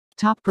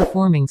Top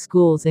performing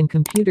schools in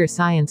computer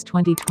science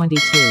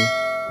 2022.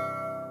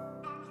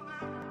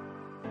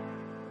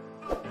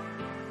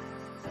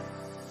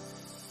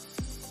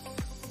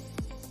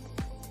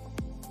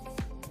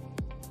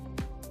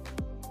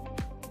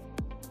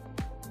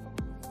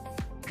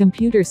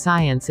 Computer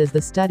science is the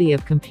study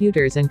of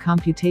computers and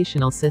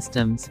computational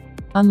systems.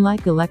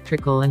 Unlike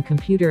electrical and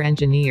computer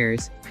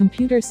engineers,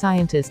 computer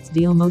scientists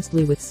deal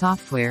mostly with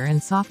software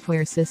and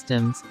software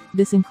systems.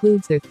 This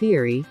includes their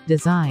theory,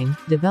 design,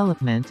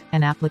 development,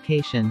 and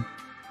application.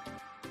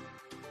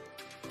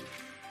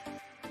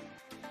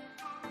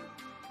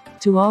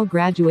 To all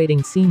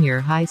graduating senior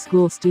high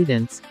school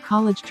students,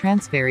 college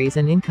transferees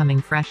and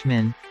incoming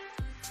freshmen,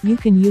 you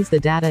can use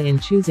the data in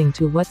choosing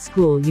to what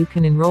school you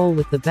can enroll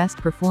with the best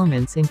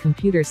performance in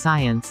computer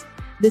science.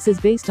 This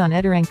is based on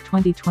EduRank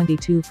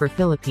 2022 for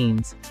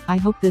Philippines. I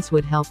hope this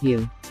would help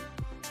you.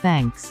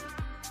 Thanks.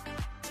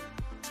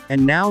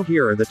 And now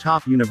here are the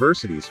top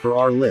universities for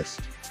our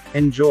list.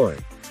 Enjoy.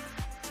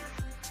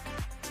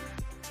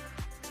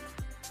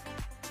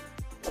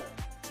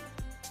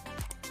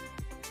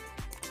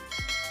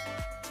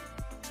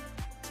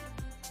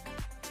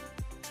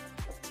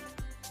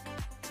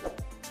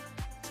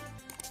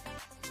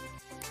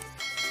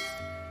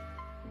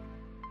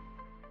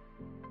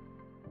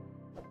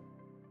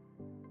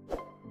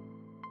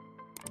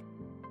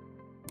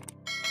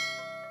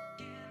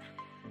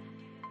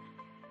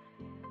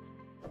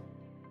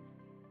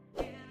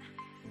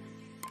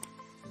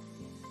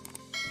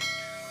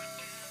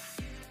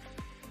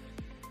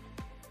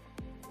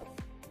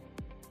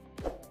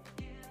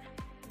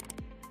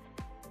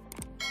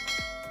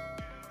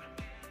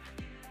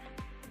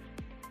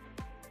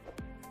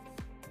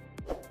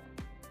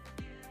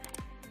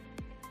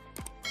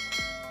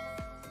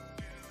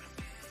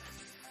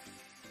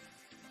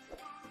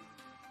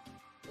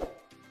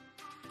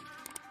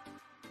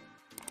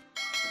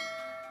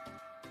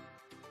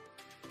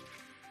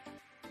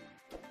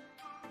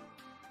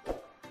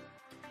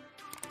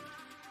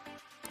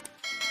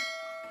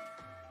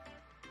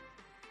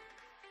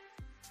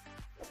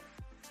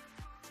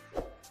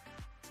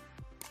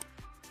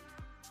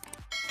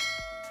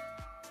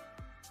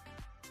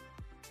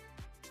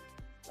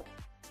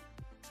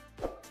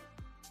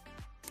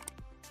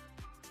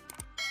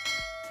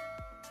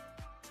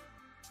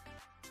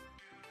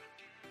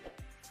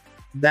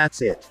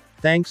 That's it.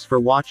 Thanks for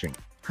watching.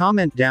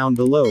 Comment down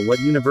below what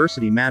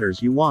university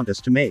matters you want us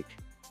to make.